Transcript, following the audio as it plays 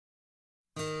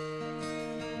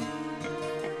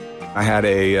I had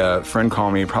a friend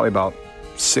call me probably about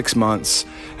 6 months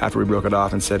after we broke it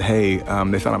off and said, hey,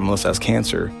 they found out Melissa has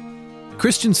cancer.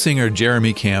 Christian singer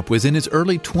Jeremy Camp was in his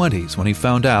early 20s when he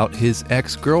found out his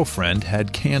ex-girlfriend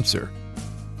had cancer.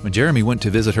 When Jeremy went to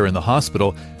visit her in the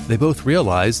hospital, they both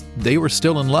realized they were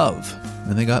still in love,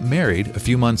 and they got married a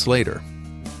few months later.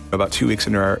 About 2 weeks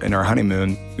into our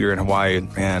honeymoon, we were in Hawaii,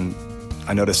 and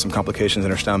I noticed some complications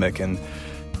in her stomach, and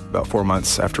about 4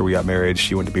 months after we got married,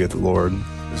 she went to be with the Lord.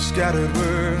 The scattered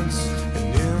words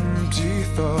and empty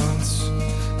thoughts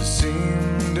that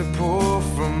seem to pour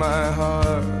from my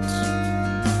heart.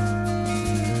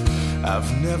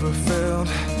 I've never felt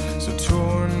so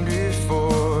torn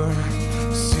before.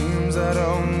 Seems I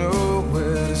don't know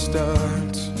where to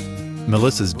start.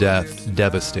 Melissa's death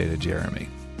devastated Jeremy,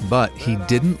 but he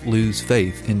didn't lose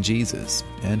faith in Jesus,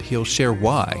 and he'll share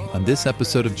why on this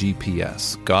episode of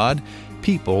GPS, God,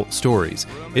 People, Stories.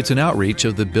 It's an outreach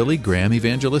of the Billy Graham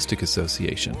Evangelistic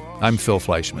Association. I'm Phil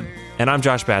Fleischman. And I'm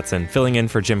Josh Batson, filling in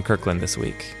for Jim Kirkland this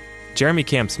week. Jeremy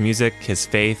Camp's music, his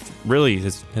faith, really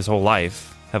his whole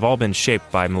life, have all been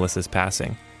shaped by Melissa's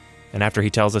passing. And after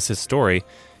he tells us his story,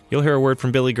 you'll hear a word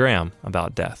from Billy Graham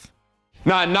about death.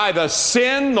 Now, neither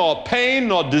sin, nor pain,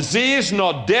 nor disease,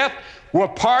 nor death were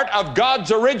part of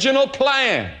God's original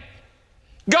plan.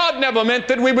 God never meant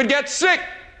that we would get sick.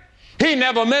 He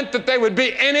never meant that there would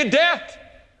be any death.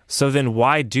 So then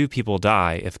why do people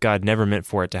die if God never meant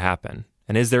for it to happen?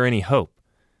 And is there any hope?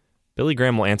 Billy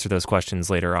Graham will answer those questions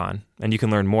later on, and you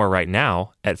can learn more right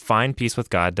now at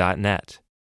findpeacewithgod.net.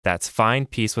 That's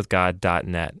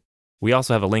findpeacewithgod.net. We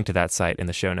also have a link to that site in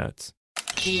the show notes.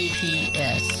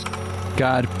 GPS.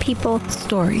 God, People,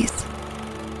 Stories.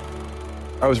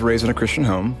 I was raised in a Christian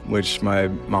home, which my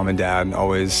mom and dad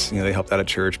always, they helped out at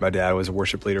church. My dad was a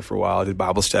worship leader for a while, did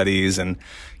Bible studies, and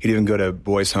he'd even go to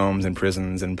boys' homes and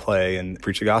prisons and play and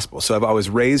preach the gospel. So I was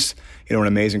raised, in an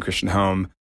amazing Christian home.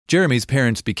 Jeremy's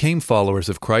parents became followers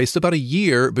of Christ about a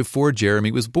year before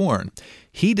Jeremy was born.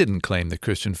 He didn't claim the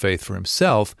Christian faith for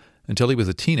himself until he was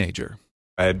a teenager.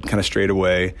 I had kind of strayed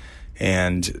away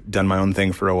and done my own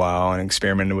thing for a while and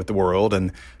experimented with the world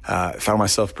and found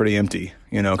myself pretty empty,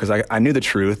 because I knew the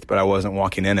truth, but I wasn't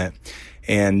walking in it.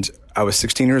 And I was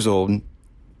 16 years old, and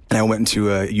I went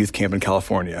into a youth camp in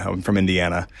California. I'm from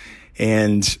Indiana.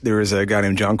 And there was a guy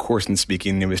named John Corson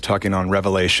speaking, and he was talking on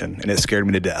Revelation, and it scared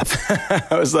me to death.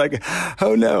 I was like,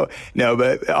 oh no. No,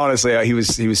 but honestly, he was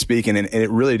speaking, and it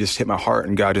really just hit my heart,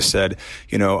 and God just said,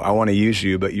 I want to use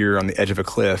you, but you're on the edge of a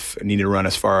cliff and you need to run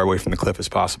as far away from the cliff as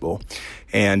possible.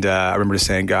 And I remember just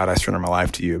saying, God, I surrender my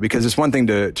life to you. Because it's one thing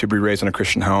to be raised in a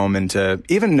Christian home and to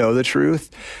even know the truth.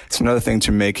 It's another thing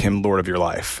to make him Lord of your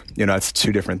life. It's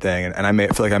two different things. And I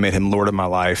feel like I made him Lord of my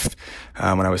life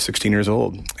when I was 16 years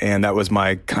old. And that was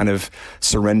my kind of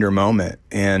surrender moment.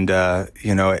 And,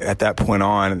 at that point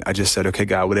on, I just said, okay,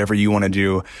 God, whatever you want to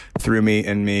do through me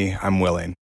and me, I'm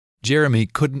willing. Jeremy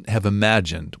couldn't have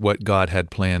imagined what God had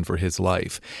planned for his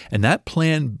life, and that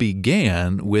plan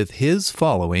began with his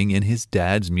following in his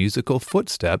dad's musical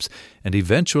footsteps and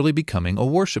eventually becoming a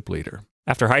worship leader.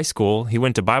 After high school, he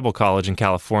went to Bible college in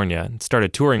California and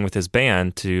started touring with his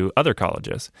band to other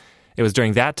colleges. It was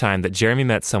during that time that Jeremy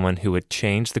met someone who would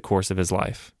change the course of his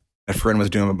life. A friend was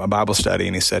doing a Bible study,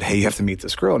 and he said, hey, you have to meet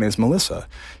this girl. Her name's Melissa.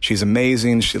 She's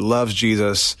amazing. She loves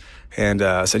Jesus. And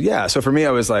I said, yeah. So for me,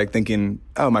 I was like thinking,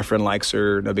 oh, my friend likes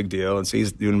her, no big deal. And so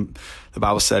he's doing the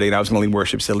Bible study, and I was going to lead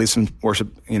worship. So lead some worship,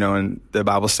 in the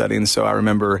Bible study. And so I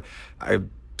remember I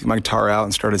took my guitar out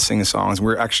and started singing songs. We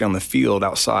were actually on the field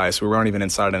outside, so we weren't even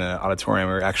inside in an auditorium.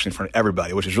 We were actually in front of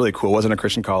everybody, which was really cool. It wasn't a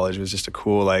Christian college. It was just a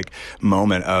cool,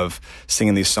 moment of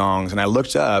singing these songs. And I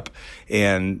looked up,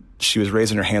 and she was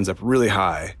raising her hands up really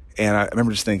high. And I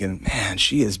remember just thinking, man,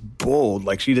 she is bold.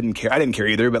 She didn't care. I didn't care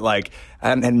either, but I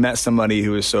hadn't met somebody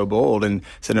who was so bold and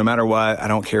said, no matter what, I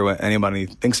don't care what anybody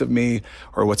thinks of me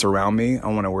or what's around me. I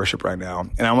want to worship right now.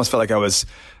 And I almost felt like I was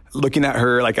looking at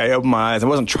her, I opened my eyes. I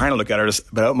wasn't trying to look at her,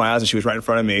 but I opened my eyes and she was right in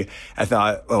front of me. I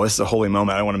thought, oh, this is a holy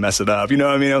moment. I don't want to mess it up. You know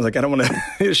what I mean? I was like, I don't want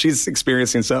to, she's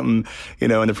experiencing something, in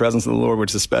the presence of the Lord,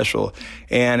 which is special.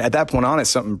 And at that point on,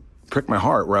 something pricked my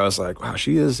heart where I was like, wow,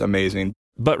 she is amazing.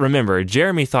 But remember,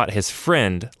 Jeremy thought his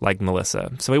friend liked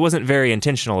Melissa, so he wasn't very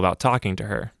intentional about talking to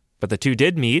her. But the two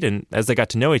did meet, and as they got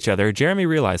to know each other, Jeremy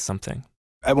realized something.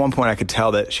 At one point, I could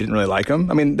tell that she didn't really like him.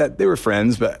 I mean, that they were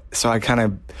friends, but so I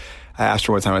asked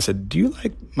her one time, I said, do you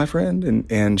like my friend?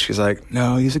 And she's like,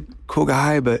 no, he's a cool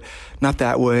guy, but not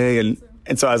that way.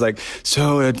 And so I was like,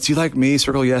 so do you like me?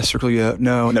 Circle yes, circle yeah.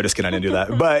 No, just kidding, I didn't do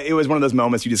that. But it was one of those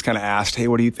moments you just kind of asked, hey,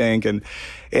 what do you think? And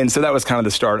so that was kind of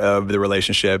the start of the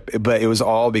relationship. But it was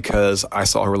all because I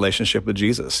saw her relationship with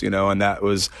Jesus, and that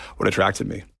was what attracted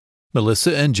me.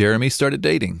 Melissa and Jeremy started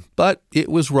dating, but it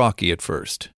was rocky at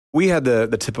first. We had the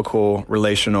typical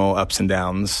relational ups and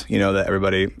downs, that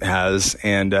everybody has.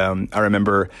 And I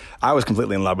remember I was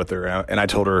completely in love with her. And I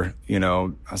told her, I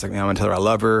was like, man, I'm going to tell her I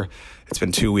love her. It's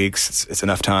been 2 weeks. It's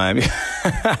enough time.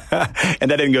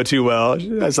 And that didn't go too well.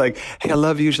 I was like, hey, I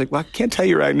love you. She's like, well, I can't tell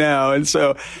you right now. And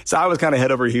so I was kind of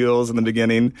head over heels in the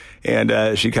beginning.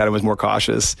 And she kind of was more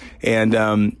cautious.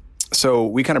 And so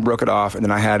we kind of broke it off. And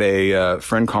then I had a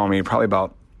friend call me probably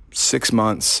about 6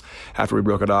 months after we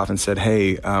broke it off and said,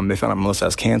 hey, they found out Melissa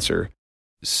has cancer.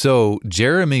 So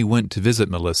Jeremy went to visit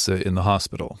Melissa in the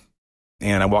hospital.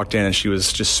 And I walked in and she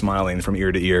was just smiling from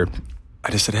ear to ear.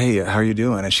 I just said, hey, how are you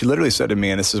doing? And she literally said to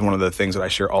me, and this is one of the things that I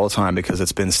share all the time because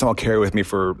it's been something I'll carry with me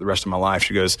for the rest of my life.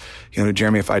 She goes,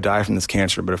 Jeremy, if I die from this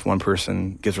cancer, but if one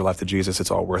person gives her life to Jesus,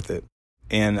 it's all worth it.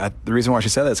 And the reason why she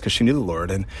said that is because she knew the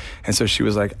Lord. And so she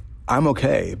was like, I'm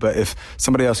okay, but if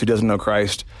somebody else who doesn't know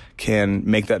Christ can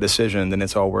make that decision, then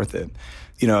it's all worth it.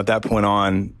 At that point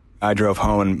on, I drove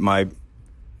home and my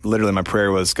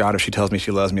prayer was, God, if she tells me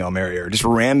she loves me, I'll marry her. Just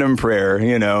random prayer,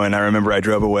 and I remember I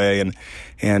drove away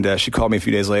and she called me a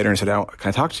few days later and said, can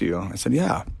I talk to you? I said,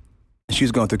 yeah. She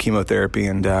was going through chemotherapy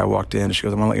and I walked in and she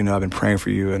goes, I want to let you know I've been praying for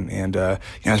you. And I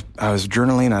was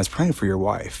journaling and I was praying for your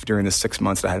wife during the 6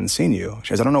 months that I hadn't seen you.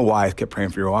 She goes, I don't know why I kept praying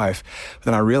for your wife, but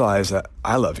then I realized that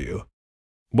I love you.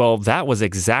 Well, that was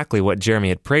exactly what Jeremy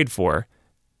had prayed for,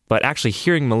 but actually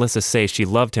hearing Melissa say she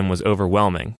loved him was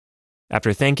overwhelming.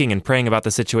 After thinking and praying about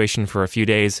the situation for a few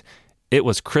days, it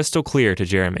was crystal clear to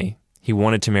Jeremy. He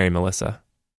wanted to marry Melissa.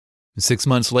 6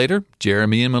 months later,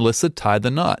 Jeremy and Melissa tied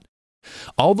the knot.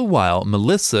 All the while,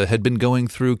 Melissa had been going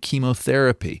through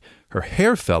chemotherapy. Her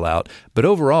hair fell out, but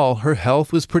overall, her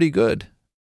health was pretty good.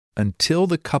 Until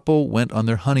the couple went on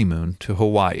their honeymoon to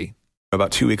Hawaii.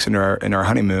 About 2 weeks in our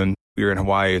honeymoon, we were in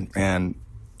Hawaii, and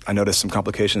I noticed some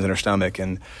complications in her stomach,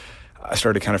 and I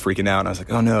started kind of freaking out, and I was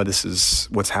like, oh no, this is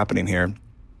what's happening here.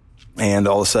 And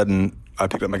all of a sudden, I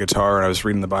picked up my guitar, and I was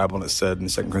reading the Bible, and it said in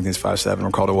 2 Corinthians 5:7, we're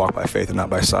called to walk by faith and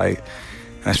not by sight.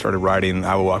 And I started writing,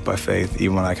 I will walk by faith,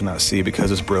 even when I cannot see, because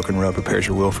this broken road prepares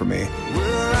your will for me.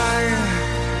 Well, I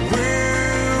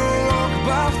will walk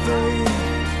by faith,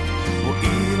 well,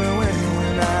 even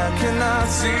when I cannot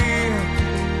see.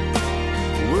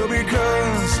 Well,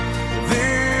 because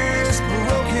this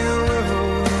broken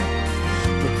road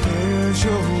prepares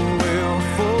your will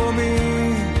for me.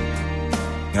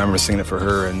 I remember singing it for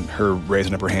her and her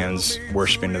raising up her hands,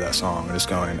 worshiping to that song and just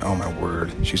going, oh my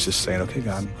word. She's just saying, okay,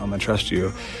 God, I'm going to trust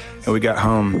you. And we got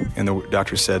home and the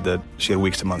doctor said that she had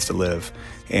weeks to months to live.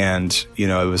 And, it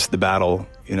was the battle,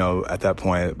 at that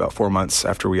point, about 4 months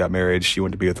after we got married, she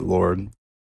went to be with the Lord.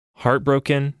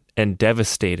 Heartbroken and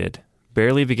devastated,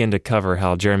 barely began to cover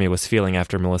how Jeremy was feeling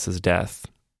after Melissa's death.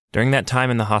 During that time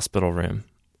in the hospital room,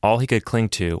 all he could cling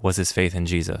to was his faith in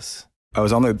Jesus. I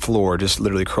was on the floor, just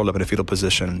literally curled up in a fetal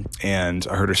position, and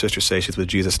I heard her sister say she's with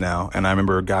Jesus now. And I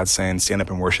remember God saying, stand up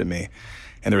and worship me.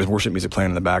 And there was worship music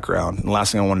playing in the background. And the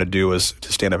last thing I wanted to do was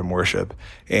to stand up and worship.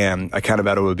 And I kind of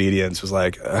out of obedience was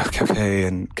like, okay,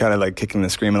 and kind of like kicking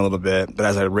and screaming a little bit. But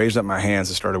as I raised up my hands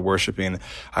and started worshiping,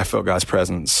 I felt God's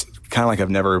presence, kind of like I've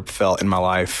never felt in my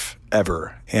life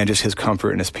ever, and just his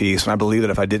comfort and his peace. And I believe that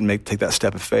if I didn't take that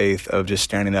step of faith of just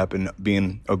standing up and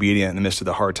being obedient in the midst of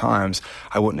the hard times,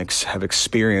 I wouldn't have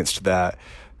experienced that,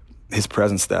 his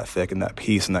presence that thick and that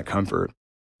peace and that comfort.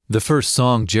 The first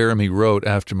song Jeremy wrote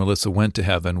after Melissa went to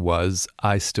heaven was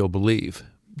I Still Believe.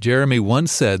 Jeremy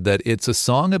once said that it's a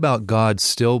song about God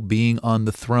still being on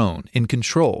the throne, in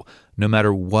control, no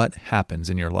matter what happens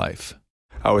in your life.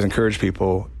 I always encourage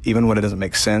people, even when it doesn't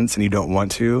make sense and you don't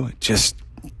want to, just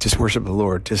worship the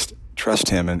Lord. Just trust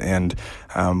him and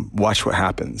watch what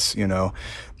happens.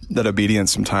 That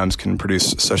obedience sometimes can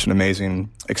produce such an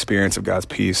amazing experience of God's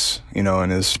peace, in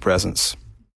his presence.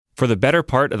 For the better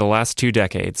part of the last 2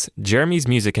 decades, Jeremy's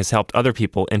music has helped other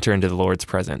people enter into the Lord's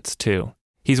presence, too.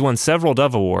 He's won several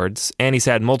Dove Awards, and he's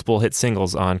had multiple hit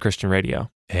singles on Christian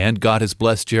radio. And God has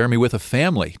blessed Jeremy with a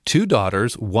family, 2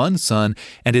 daughters, 1 son,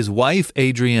 and his wife,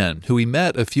 Adrienne, who he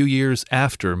met a few years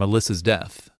after Melissa's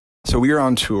death. So we were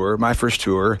on tour, my first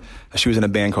tour. She was in a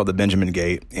band called the Benjamin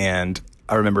Gate, and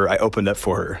I remember I opened up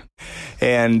for her.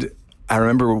 And I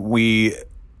remember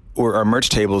our merch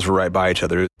tables were right by each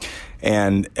other.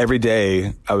 And every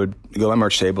day I would go to my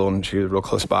merch table and she was real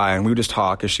close by and we would just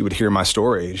talk as she would hear my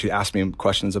story. She'd ask me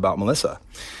questions about Melissa.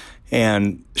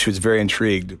 And she was very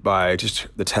intrigued by just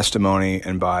the testimony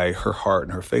and by her heart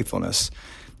and her faithfulness.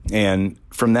 And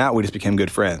from that, we just became good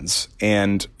friends.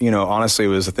 And, honestly, it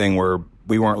was a thing where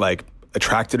we weren't like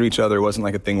attracted to each other. It wasn't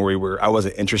like a thing where I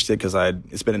wasn't interested because it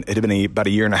had been about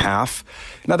a year and a half.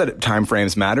 Not that time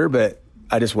frames matter, but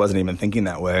I just wasn't even thinking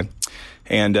that way.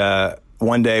 And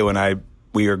one day when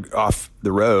we were off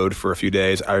the road for a few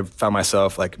days, I found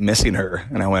myself like missing her.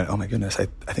 And I went, oh my goodness,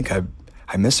 I think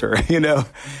I miss her,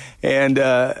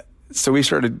 And so we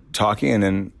started talking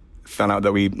and found out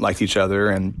that we liked each other.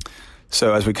 And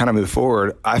so as we kind of moved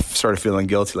forward, I started feeling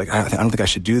guilty. Like, I don't think I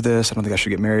should do this. I don't think I should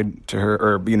get married to her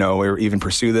or even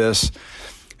pursue this.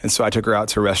 And so I took her out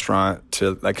to a restaurant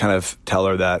to like kind of tell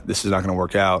her that this is not going to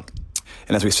work out.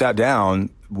 And as we sat down,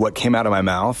 what came out of my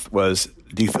mouth was,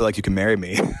 do you feel like you can marry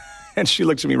me? And she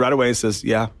looked at me right away and says,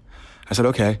 yeah. I said,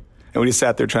 okay. And we just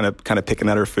sat there trying to kind of picking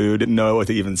at her food, didn't know what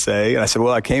to even say. And I said,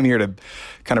 well, I came here to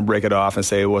kind of break it off and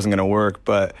say it wasn't going to work.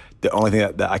 But the only thing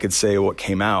that I could say what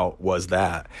came out was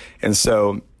that. And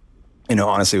so,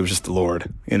 honestly, it was just the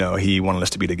Lord. He wanted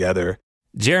us to be together.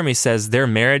 Jeremy says their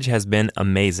marriage has been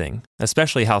amazing,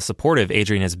 especially how supportive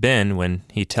Adrian has been when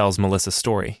he tells Melissa's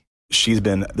story. She's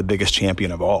been the biggest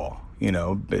champion of all.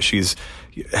 But she's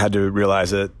had to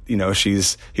realize that,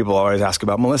 people always ask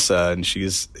about Melissa, and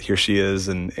here she is,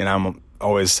 and I'm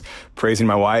always praising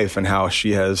my wife and how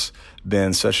she has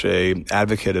been such a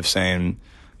advocate of saying,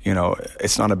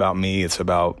 it's not about me, it's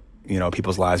about,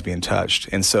 people's lives being touched.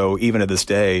 And so even to this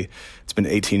day, it's been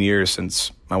 18 years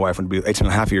since my wife 18 and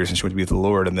a half years since she went to be with the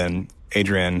Lord, and then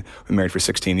Adrian, we married for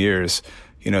 16 years.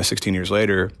 16 years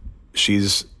later,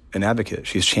 she's an advocate.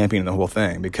 She's championing the whole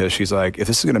thing because she's like, if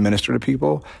this is going to minister to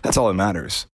people, that's all that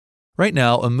matters. Right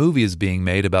now, a movie is being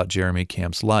made about Jeremy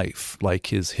Camp's life. Like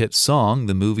his hit song,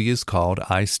 the movie is called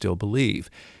I Still Believe.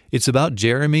 It's about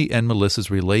Jeremy and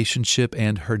Melissa's relationship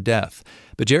and her death.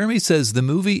 But Jeremy says the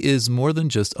movie is more than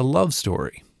just a love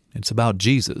story. It's about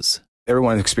Jesus.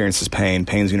 Everyone experiences pain.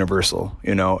 Pain's universal,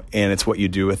 and it's what you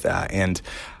do with that and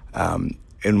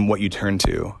what you turn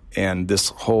to. And this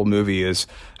whole movie is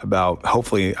about,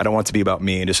 hopefully, I don't want it to be about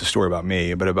me and just a story about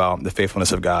me, but about the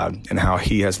faithfulness of God and how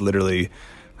he has literally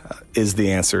is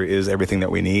the answer, is everything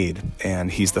that we need. And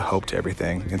he's the hope to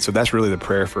everything. And so that's really the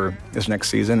prayer for this next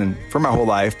season and for my whole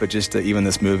life, but just to even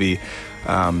this movie,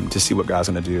 to see what God's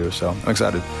going to do. So I'm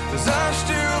excited. 'Cause I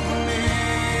still believe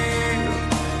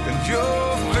in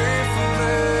your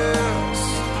faithfulness.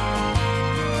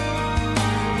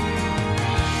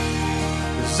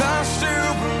 'Cause I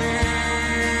still believe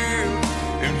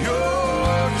in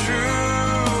your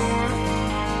truth.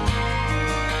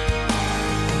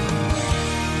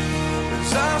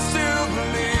 'Cause I still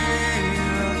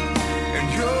believe in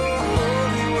your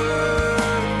holy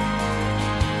word.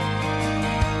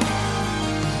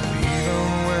 Even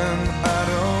when I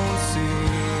don't see,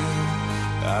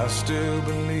 I still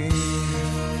believe.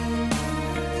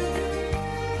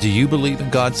 Do you believe in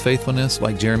God's faithfulness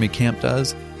like Jeremy Camp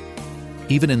does?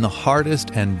 Even in the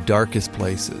hardest and darkest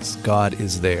places, God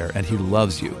is there and he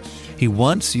loves you. He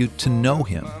wants you to know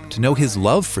him, to know his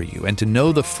love for you, and to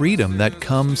know the freedom that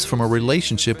comes from a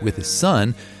relationship with his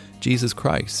son, Jesus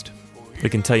Christ. We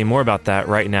can tell you more about that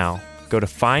right now. Go to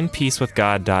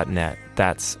findpeacewithgod.net.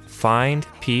 That's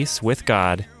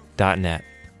findpeacewithgod.net.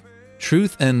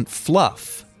 Truth and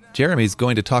fluff. Jeremy's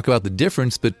going to talk about the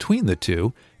difference between the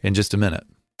two in just a minute.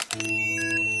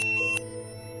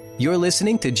 You're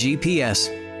listening to GPS,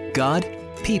 God,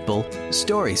 People,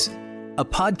 Stories, a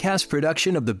podcast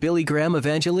production of the Billy Graham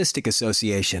Evangelistic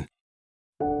Association.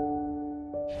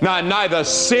 Now, neither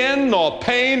sin, nor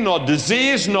pain, nor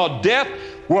disease, nor death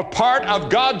were part of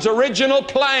God's original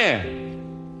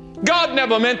plan. God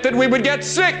never meant that we would get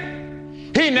sick.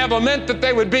 He never meant that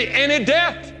there would be any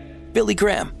death. Billy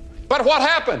Graham. But what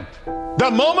happened? The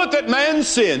moment that man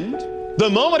sinned, the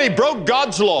moment he broke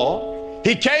God's law,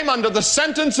 he came under the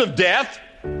sentence of death.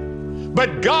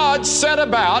 But God set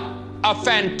about a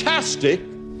fantastic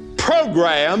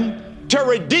program to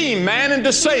redeem man and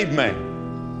to save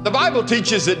man. The Bible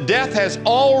teaches that death has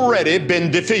already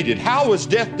been defeated. How was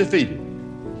death defeated?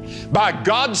 By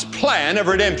God's plan of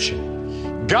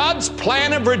redemption. God's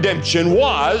plan of redemption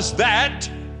was that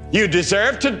you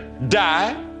deserved to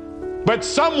die, but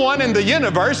someone in the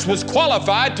universe was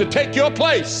qualified to take your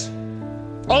place.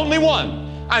 Only one.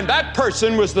 And that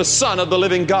person was the Son of the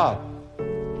living God.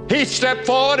 He stepped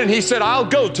forward and he said, I'll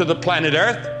go to the planet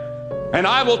Earth and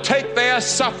I will take their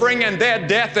suffering and their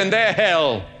death and their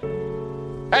hell.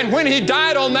 And when he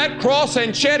died on that cross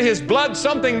and shed his blood,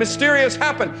 something mysterious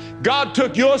happened. God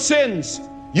took your sins,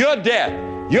 your death,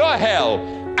 your hell,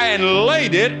 and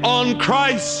laid it on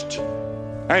Christ.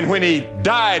 And when he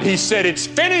died, he said, it's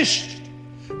finished.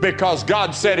 Because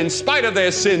God said, in spite of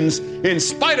their sins, in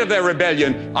spite of their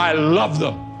rebellion, I love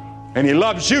them. And he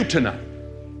loves you tonight.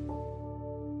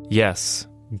 Yes,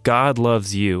 God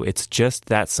loves you. It's just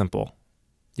that simple.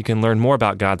 You can learn more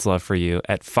about God's love for you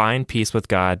at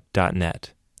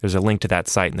findpeacewithgod.net. There's a link to that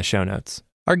site in the show notes.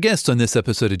 Our guest on this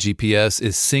episode of GPS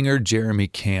is singer Jeremy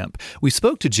Camp. We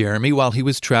spoke to Jeremy while he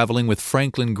was traveling with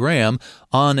Franklin Graham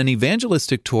on an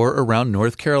evangelistic tour around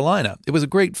North Carolina. It was a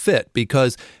great fit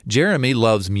because Jeremy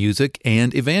loves music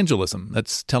and evangelism.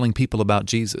 That's telling people about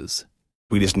Jesus.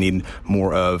 We just need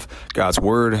more of God's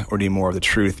word, or need more of the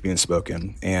truth being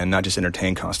spoken, and not just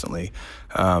entertained constantly,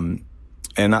 and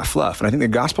not fluff. And I think the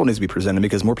gospel needs to be presented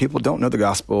because more people don't know the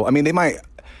gospel. I mean, they might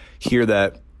hear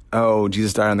that, oh,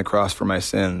 Jesus died on the cross for my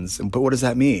sins, but what does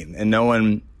that mean? And no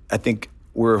one, I think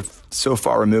we're so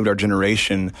far removed, our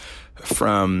generation,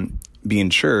 from being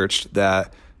churched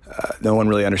that no one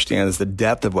really understands the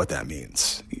depth of what that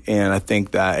means. And I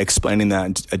think that explaining that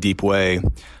in a deep way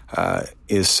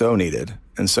is so needed.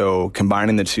 And so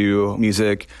combining the two,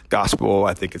 music, gospel,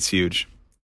 I think it's huge.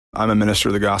 I'm a minister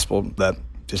of the gospel that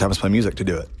just happens to play music to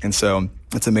do it. And so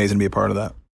it's amazing to be a part of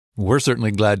that. We're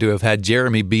certainly glad to have had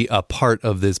Jeremy be a part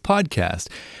of this podcast.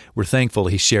 We're thankful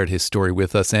he shared his story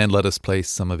with us and let us play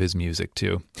some of his music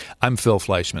too. I'm Phil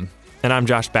Fleischman. And I'm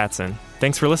Josh Batson.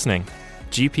 Thanks for listening.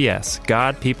 GPS,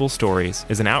 God, People, Stories,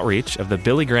 is an outreach of the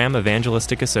Billy Graham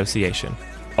Evangelistic Association.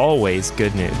 Always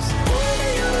good news.